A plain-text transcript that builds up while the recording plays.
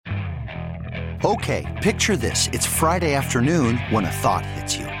Okay, picture this. It's Friday afternoon when a thought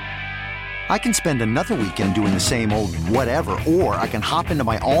hits you. I can spend another weekend doing the same old whatever, or I can hop into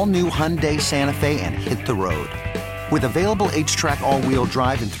my all-new Hyundai Santa Fe and hit the road. With available H-Track all-wheel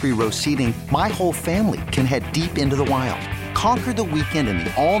drive and 3-row seating, my whole family can head deep into the wild. Conquer the weekend in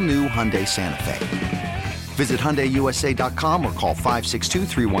the all-new Hyundai Santa Fe. Visit HyundaiUSA.com or call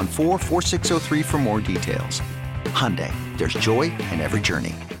 562-314-4603 for more details. Hyundai, there's joy in every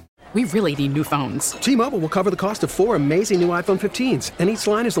journey. We really need new phones. T-Mobile will cover the cost of 4 amazing new iPhone 15s, and each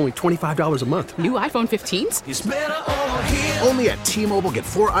line is only $25 a month. New iPhone 15s? It's better over here. Only at T-Mobile, get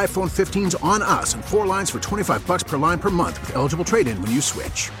 4 iPhone 15s on us and 4 lines for $25 per line per month with eligible trade-in when you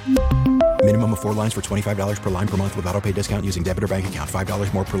switch. Minimum of 4 lines for $25 per line per month with autopay discount using debit or bank account.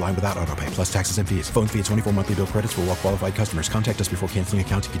 $5 more per line without autopay, plus taxes and fees. Phone fee at 24 monthly bill credits for well-qualified customers. Contact us before canceling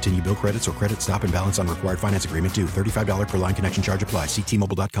account to continue bill credits or credit stop and balance on required finance agreement due. $35 per line connection charge applies. See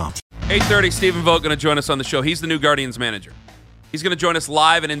T-Mobile.com. 8:30, Stephen Vogt going to join us on the show. He's the new Guardians manager. He's going to join us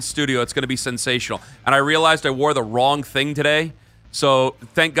live and in studio. It's going to be sensational. And I realized I wore the wrong thing today, so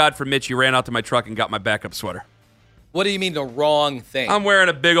thank God for Mitch. He ran out to my truck and got my backup sweater. What do you mean the wrong thing? I'm wearing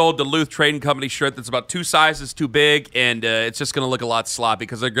a big old Duluth Trading Company shirt that's about 2 sizes too big, and it's just going to look a lot sloppy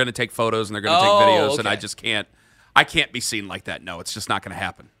because they're going to take photos and they're going to take videos, and I just can't. I can't be seen like that. No, it's just not going to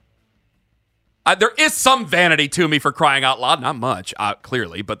happen. There is some vanity to me, for crying out loud. Not much,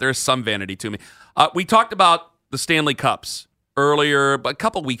 clearly, but there's some vanity to me. We talked about the Stanley Cups earlier, but a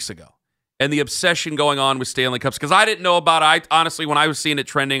couple weeks ago, and the obsession going on with Stanley Cups, because I didn't know about it. Honestly, when I was seeing it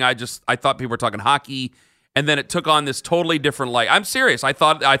trending, I thought people were talking hockey, and then it took on this totally different light. I'm serious. I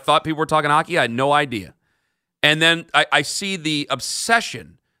thought people were talking hockey. I had no idea. And then I see the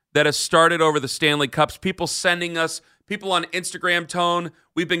obsession that has started over the Stanley Cups. People sending us, people on Instagram, Tone,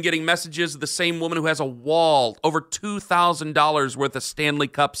 we've been getting messages of the same woman who has a wall, over $2,000 worth of Stanley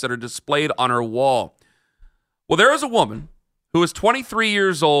Cups that are displayed on her wall. Well, there is a woman who is 23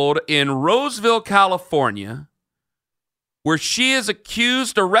 years old in Roseville, California, where she is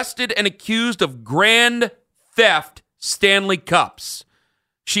arrested and accused of grand theft Stanley Cups.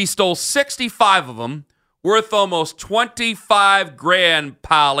 She stole 65 of them, worth almost 25 grand,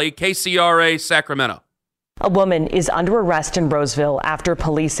 Polly, KCRA, Sacramento. A woman is under arrest in Roseville after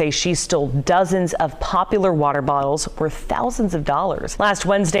police say she stole dozens of popular water bottles worth thousands of dollars. Last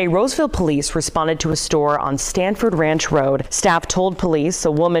Wednesday, Roseville police responded to a store on Stanford Ranch Road. Staff told police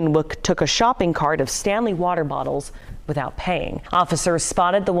a woman took a shopping cart of Stanley water bottles without paying. Officers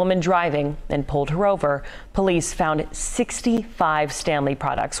spotted the woman driving and pulled her over. Police found 65 Stanley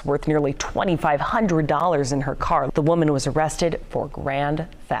products worth nearly $2,500 in her car. The woman was arrested for grand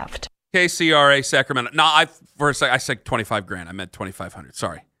theft. KCRA, Sacramento. No, for a second, I said 25 grand. I meant 2,500.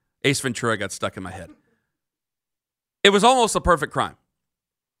 Sorry. Ace Ventura got stuck in my head. It was almost a perfect crime.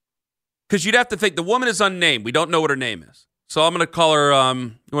 Because you'd have to think the woman is unnamed. We don't know what her name is. So I'm going to call her,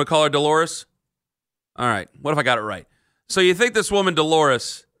 you want to call her Dolores? All right. What if I got it right? So you think this woman,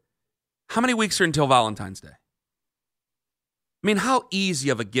 Dolores, how many weeks are until Valentine's Day? I mean, how easy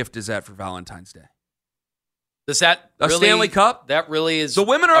of a gift is that for Valentine's Day? Does that a Stanley Cup? That really is the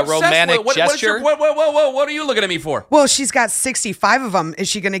women are a romantic gesture. What are you looking at me for? Well, she's got 65 of them. Is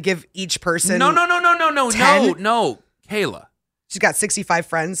she going to give each person? No, 10? No, Kayla. She's got 65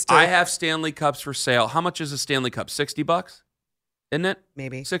 friends. I have Stanley Cups for sale. How much is a Stanley Cup? $60? Isn't it?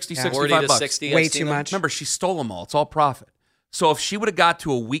 Maybe 60, yeah. 65 40 to bucks. 60. Way too much. Remember, she stole them all. It's all profit. So if she would have got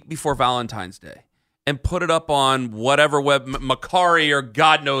to a week before Valentine's Day and put it up on whatever web, Macari or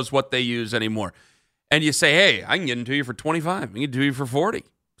God knows what they use anymore, and you say, hey, I can get them to you for 25. I can get them to you for 40.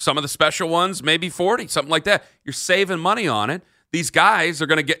 Some of the special ones, maybe 40, something like that. You're saving money on it. These guys are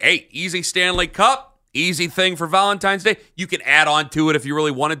going to get, hey, easy Stanley Cup. Easy thing for Valentine's Day. You can add on to it if you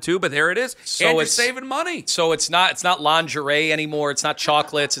really wanted to, but there it is. So and you're saving money. So it's not lingerie anymore. It's not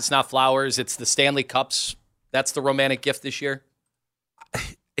chocolates. It's not flowers. It's the Stanley Cups. That's the romantic gift this year.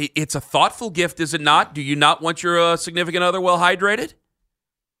 It's a thoughtful gift, is it not? Do you not want your significant other well hydrated?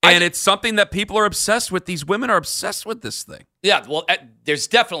 And it's something that people are obsessed with. These women are obsessed with this thing. Yeah, well, there's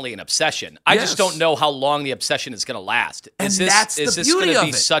definitely an obsession. I just don't know how long the obsession is going to last. Is this going to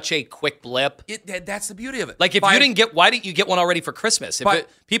be such a quick blip? That's the beauty of it. Like, if you didn't get, why didn't you get one already for Christmas?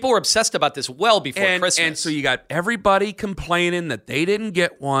 People were obsessed about this well before Christmas. And so you got everybody complaining that they didn't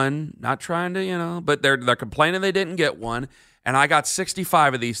get one, not trying to, but they're complaining they didn't get one. And I got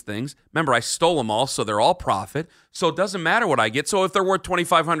 65 of these things. Remember, I stole them all, so they're all profit. So it doesn't matter what I get. So if they're worth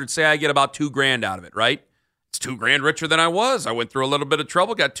 $2,500, say I get about $2,000 out of it, right? It's $2,000 richer than I was. I went through a little bit of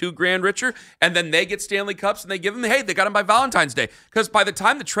trouble, got $2,000 richer, and then they get Stanley Cups and they give them, hey, they got them by Valentine's Day. Because by the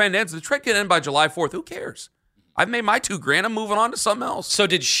time the trend ends, the trend can end by July 4th. Who cares? I've made my $2,000. I'm moving on to something else. So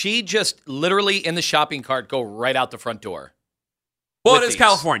did she just literally in the shopping cart go right out the front door? Well, it is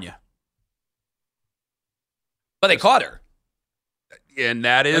California. But they caught her. And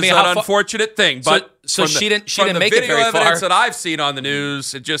that is an unfortunate thing. But so she didn't make it very far. From the video evidence that I've seen on the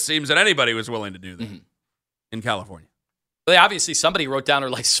news, it just seems that anybody was willing to do that in California. But obviously, somebody wrote down her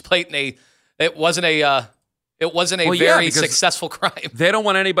license plate, and it wasn't a very successful crime. They don't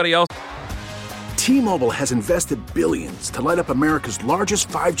want anybody else. T-Mobile has invested billions to light up America's largest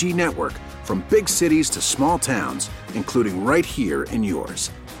 5G network, from big cities to small towns, including right here in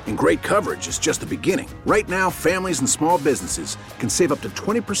yours. And great coverage is just the beginning. Right now, families and small businesses can save up to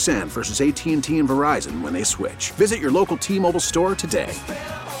 20% versus AT&T and Verizon when they switch. Visit your local T-Mobile store today.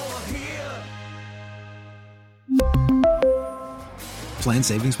 Plan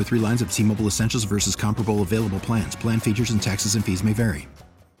savings with 3 lines of T-Mobile Essentials versus comparable available plans. Plan features and taxes and fees may vary.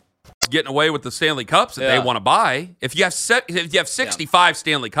 Getting away with the Stanley Cups that they want to buy. If you have 65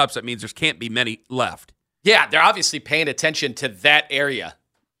 Stanley Cups, that means there can't be many left. Yeah, they're obviously paying attention to that area.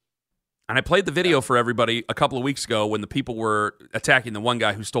 And I played the video for everybody a couple of weeks ago when the people were attacking the one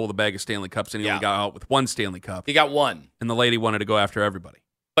guy who stole the bag of Stanley Cups, and he only got out with 1 Stanley Cup. He got 1. And the lady wanted to go after everybody.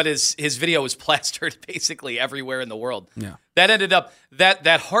 But his video was plastered basically everywhere in the world. Yeah. That ended up, that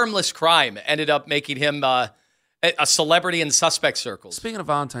harmless crime ended up making him a celebrity in suspect circles. Speaking of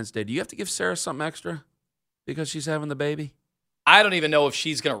Valentine's Day, do you have to give Sarah something extra because she's having the baby? I don't even know if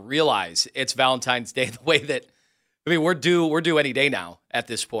she's going to realize it's Valentine's Day the way that, we're due any day now at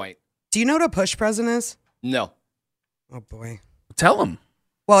this point. Do you know what a push present is? No. Oh, boy. Tell them.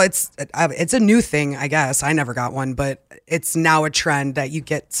 Well, it's a new thing, I guess. I never got one, but it's now a trend that you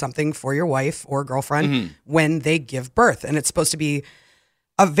get something for your wife or girlfriend when they give birth. And it's supposed to be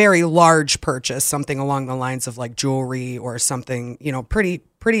a very large purchase, something along the lines of like jewelry or something,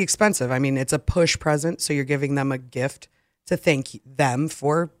 pretty expensive. I mean, it's a push present, so you're giving them a gift to thank them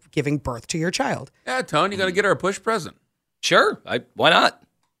for giving birth to your child. Yeah, Tone, you got to get her a push present. Sure. Why not?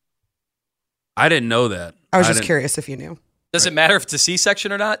 I didn't know that. I was just curious if you knew. Does it matter if it's a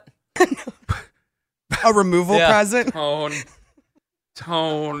C-section or not? A removal present?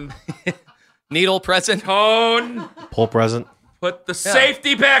 Tone. Needle present? Tone. Pull present. Put the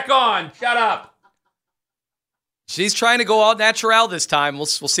safety back on. Shut up. She's trying to go all natural this time. We'll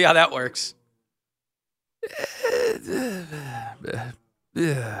see how that works.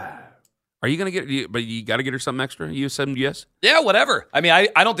 Are you going to get, but you got to get her something extra? You said yes? Yeah, whatever. I mean,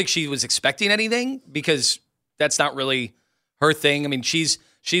 I don't think she was expecting anything because that's not really her thing. I mean, she's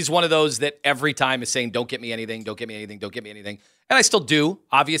one of those that every time is saying, don't get me anything, don't get me anything, don't get me anything. And I still do,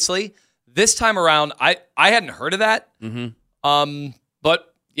 obviously. This time around, I hadn't heard of that.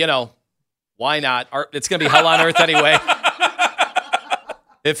 But, why not? It's going to be hell on earth anyway.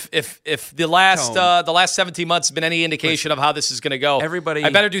 If the last 17 months have been any indication of how this is going to go, I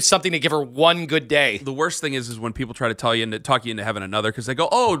better do something to give her one good day. The worst thing is when people try to talk you into having another because they go,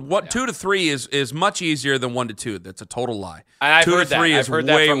 2 to 3 is much easier than 1 to 2. That's a total lie. And I've 2 heard to 3 is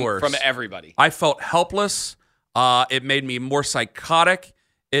way worse from everybody. I felt helpless. It made me more psychotic.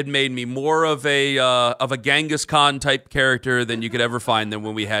 It made me more of a Genghis Khan type character than you could ever find than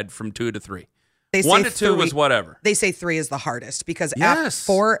when we had from 2 to 3. 1 to 2 was whatever. They say 3 is the hardest because at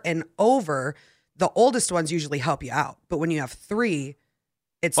 4 and over, the oldest ones usually help you out. But when you have 3,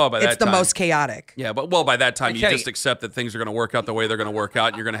 it's the most chaotic. Yeah, but by that time, you just accept that things are going to work out the way they're going to work out,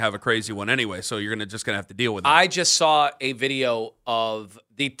 and you're going to have a crazy one anyway, so you're just going to have to deal with it. I just saw a video of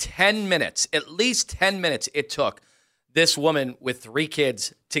the 10 minutes, at least 10 minutes it took this woman with 3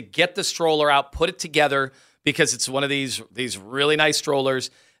 kids to get the stroller out, put it together, because it's one of these really nice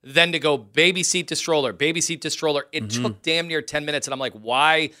strollers, then to go baby seat to stroller. It took damn near 10 minutes, and I'm like,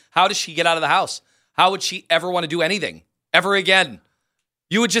 why? How does she get out of the house? How would she ever want to do anything ever again?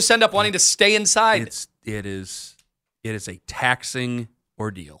 You would just end up wanting to stay inside. It is a taxing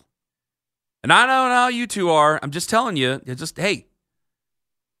ordeal. And I don't know how you two are. I'm just telling you, hey,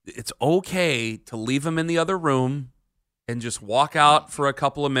 it's okay to leave him in the other room and just walk out for a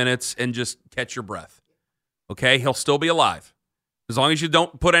couple of minutes and just catch your breath. Okay? He'll still be alive. As long as you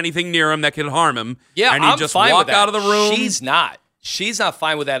don't put anything near him that could harm him. Yeah, and you just walk out of the room. She's not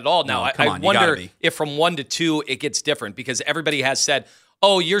fine with that at all. Now, I wonder if from 1 to 2 it gets different because everybody has said,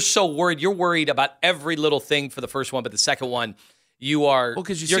 oh, you're so worried. You're worried about every little thing for the first one, but the second one, you're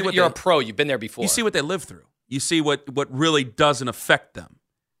a pro. You've been there before. You see what they live through. You see what really doesn't affect them.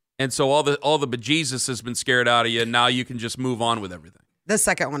 And so all the bejesus has been scared out of you, and now you can just move on with everything. The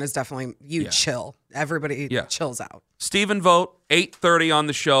second one is definitely chill. Everybody chills out. Stephen Vogt, 8:30 on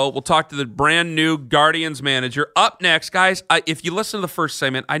the show. We'll talk to the brand new Guardians manager. Up next, guys, if you listen to the first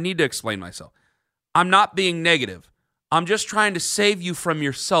segment, I need to explain myself. I'm not being negative. I'm just trying to save you from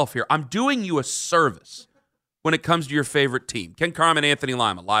yourself here. I'm doing you a service when it comes to your favorite team. Ken Carman, Anthony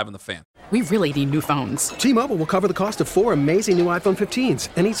Lima, live on The Fan. We really need new phones. T-Mobile will cover the cost of 4 amazing new iPhone 15s,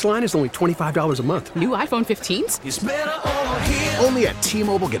 and each line is only $25 a month. New iPhone 15s? It's better over here. Only at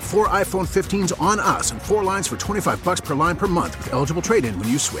T-Mobile, get 4 iPhone 15s on us and 4 lines for $25 per line per month with eligible trade-in when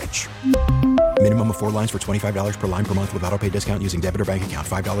you switch. Minimum of 4 lines for $25 per line per month with autopay discount using debit or bank account.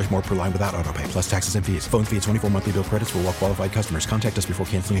 $5 more per line without autopay, plus taxes and fees. Phone fee at 24 monthly bill credits for well-qualified customers. Contact us before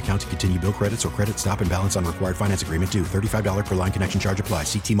canceling account to continue bill credits or credit stop and balance on required finance agreement due. $35 per line connection charge applies.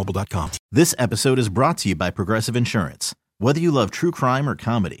 See T-Mobile.com. This episode is brought to you by Progressive Insurance. Whether you love true crime or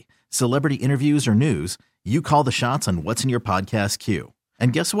comedy, celebrity interviews or news, you call the shots on what's in your podcast queue.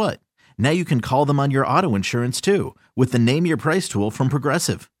 And guess what? Now you can call them on your auto insurance too with the Name Your Price tool from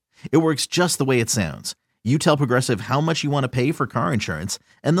Progressive. It works just the way it sounds. You tell Progressive how much you want to pay for car insurance,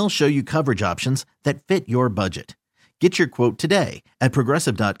 and they'll show you coverage options that fit your budget. Get your quote today at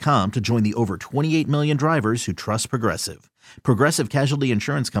Progressive.com to join the over 28 million drivers who trust Progressive. Progressive Casualty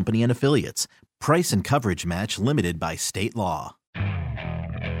Insurance Company and Affiliates. Price and coverage match limited by state law.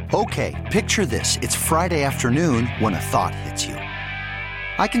 Okay, picture this. It's Friday afternoon when a thought hits you.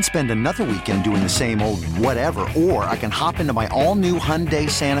 I can spend another weekend doing the same old whatever, or I can hop into my all-new Hyundai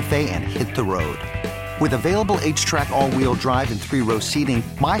Santa Fe and hit the road. With available H-Track all-wheel drive and 3-row seating,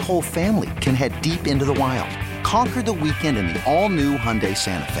 my whole family can head deep into the wild. Conquer the weekend in the all-new Hyundai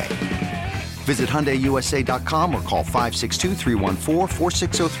Santa Fe. Visit HyundaiUSA.com or call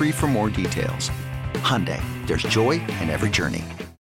 562-314-4603 for more details. Hyundai, there's joy in every journey.